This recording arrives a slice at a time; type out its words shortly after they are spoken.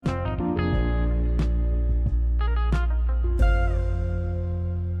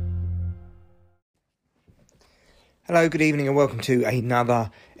Hello, good evening and welcome to another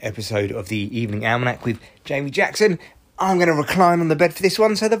episode of the Evening Almanac with Jamie Jackson. I'm going to recline on the bed for this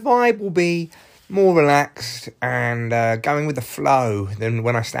one, so the vibe will be more relaxed and going with the flow than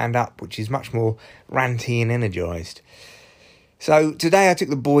when I stand up, which is much more ranty and energised. So today I took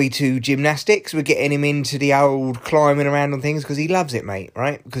the boy to gymnastics. We're getting him into the old climbing around on things because he loves it, mate,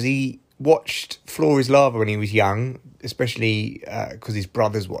 right? Because he watched Floor is Lava when he was young, especially because his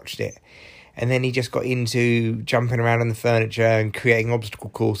brothers watched it. And then he just got into jumping around on the furniture and creating obstacle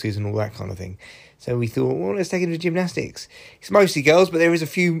courses and all that kind of thing. So we thought, well, let's take him to gymnastics. It's mostly girls, but there is a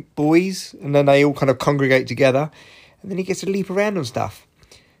few boys, and then they all kind of congregate together. And then he gets to leap around on stuff.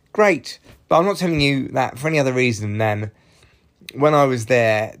 Great. But I'm not telling you that for any other reason than when I was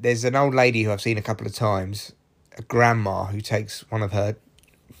there, there's an old lady who I've seen a couple of times, a grandma who takes one of her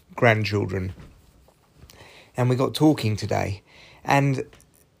grandchildren. And we got talking today. And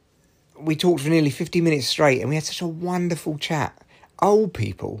we talked for nearly 50 minutes straight and we had such a wonderful chat. Old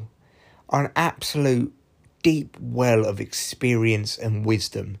people are an absolute deep well of experience and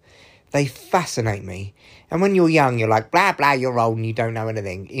wisdom. They fascinate me. And when you're young, you're like, blah, blah, you're old and you don't know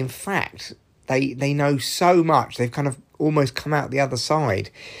anything. In fact, they know so much. They've kind of almost come out the other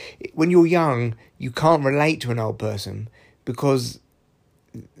side. When you're young, you can't relate to an old person because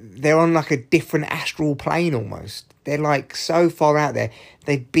they're on like a different astral plane almost. They're like so far out there.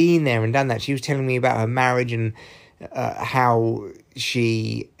 They've been there and done that. She was telling me about her marriage and how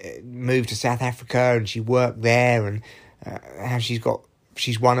she moved to South Africa and she worked there and how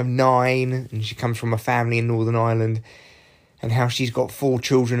she's one of 9 and she comes from a family in Northern Ireland and how she's got 4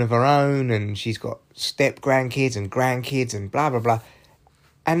 children of her own and she's got step-grandkids and grandkids and blah, blah, blah.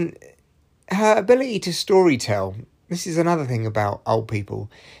 And her ability to storytell, this is another thing about old people.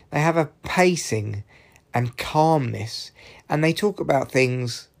 They have a pacing and calmness, and they talk about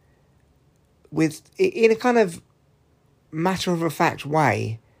things in a kind of matter-of-fact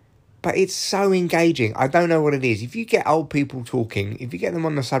way, but it's so engaging. I don't know what it is. If you get old people talking, if you get them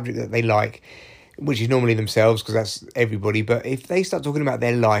on the subject that they like, which is normally themselves, because that's everybody, but if they start talking about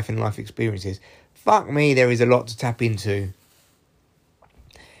their life and life experiences, fuck me, there is a lot to tap into.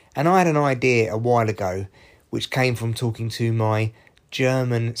 And I had an idea a while ago, which came from talking to my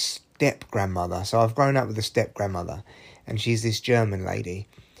German step-grandmother. So I've grown up with a step-grandmother, and she's this German lady.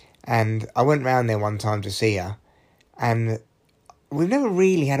 And I went round there one time to see her, and we've never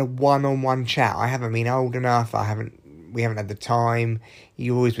really had a one-on-one chat. I haven't been old enough, we haven't had the time,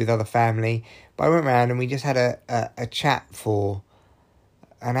 you're always with other family. But I went round and we just had a chat for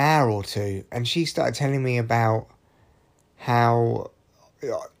an hour or two, and she started telling me about how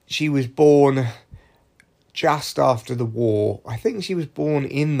she was born just after the war. I think she was born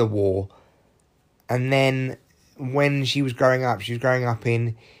in the war. And then when she was growing up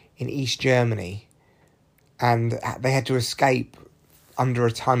in East Germany. And they had to escape under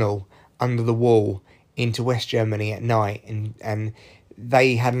a tunnel, under the wall, into West Germany at night. And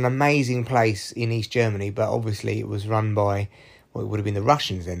they had an amazing place in East Germany, but obviously it was run by, well, it would have been the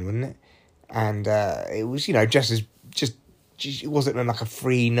Russians then, wouldn't it? And it was, it wasn't like a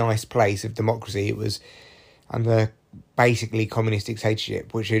free, nice place of democracy. It was under basically communist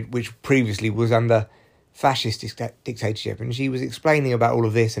dictatorship, which previously was under fascist dictatorship. And she was explaining about all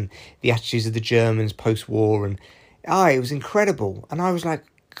of this and the attitudes of the Germans post-war, and it was incredible. And I was like,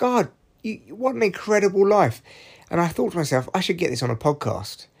 God, what an incredible life. And I thought to myself, I should get this on a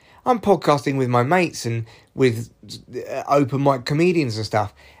podcast. I'm podcasting with my mates and with open mic comedians and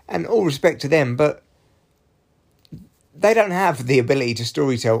stuff, and all respect to them, but they don't have the ability to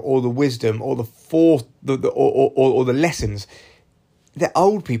storytell or the wisdom or or the lessons that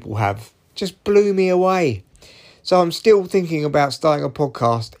old people have. Just blew me away. So I'm still thinking about starting a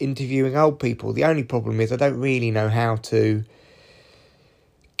podcast interviewing old people. The only problem is I don't really know how to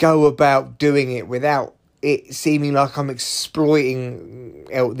go about doing it without it seeming like I'm exploiting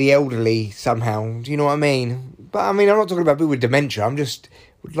the elderly somehow. Do you know what I mean? But I mean, I'm not talking about people with dementia. I'm just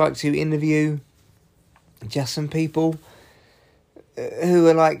would like to interview just some people who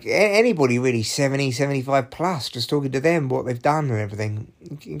are like anybody really 70, 75 plus, just talking to them, what they've done and everything.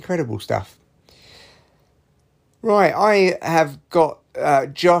 Incredible stuff. Right, I have got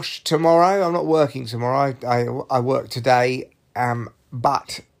Josh tomorrow. I'm not working tomorrow. I work today,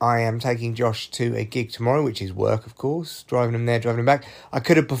 but I am taking Josh to a gig tomorrow, which is work, of course. Driving him there, driving him back. I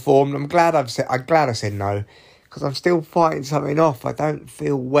could have performed. I'm glad I said no, because I'm still fighting something off. I don't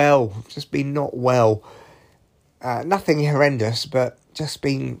feel well. I've just been not well. Nothing horrendous, but just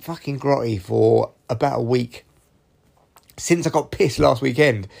been fucking grotty for about a week since I got pissed last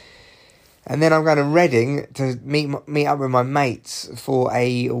weekend. And then I'm going to Reading to meet up with my mates for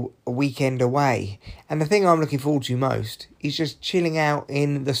a weekend away. And the thing I'm looking forward to most is just chilling out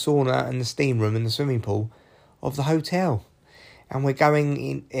in the sauna and the steam room and the swimming pool of the hotel. And we're going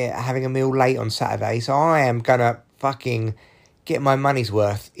in, having a meal late on Saturday. So I am going to fucking get my money's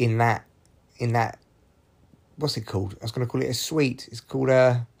worth in that, what's it called? I was going to call it a suite. It's called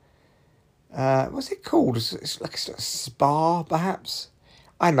what's it called? It's like a spa, perhaps?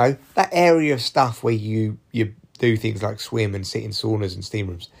 I don't know, that area of stuff where you do things like swim and sit in saunas and steam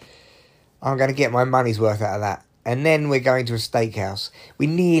rooms. I'm going to get my money's worth out of that. And then we're going to a steakhouse. We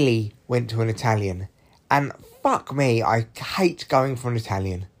nearly went to an Italian. And fuck me, I hate going for an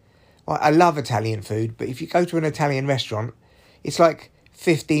Italian. I love Italian food, but if you go to an Italian restaurant, it's like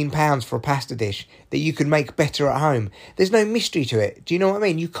 £15 for a pasta dish that you can make better at home. There's no mystery to it. Do you know what I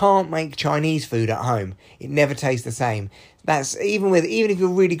mean? You can't make Chinese food at home. It never tastes the same. That's even if you're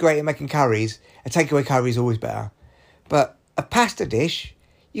really great at making curries, a takeaway curry is always better. But a pasta dish,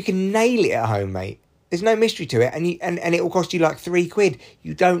 you can nail it at home, mate. There's no mystery to it, and it will cost you like £3.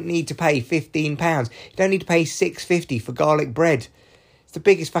 You don't need to pay £15. You don't need to pay $6.50 for garlic bread. It's the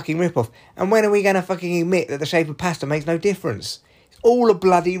biggest fucking rip-off. And when are we going to fucking admit that the shape of pasta makes no difference? It's all a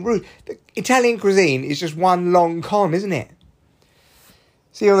bloody ruse. The Italian cuisine is just one long con, isn't it?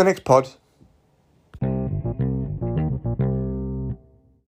 See you on the next pod.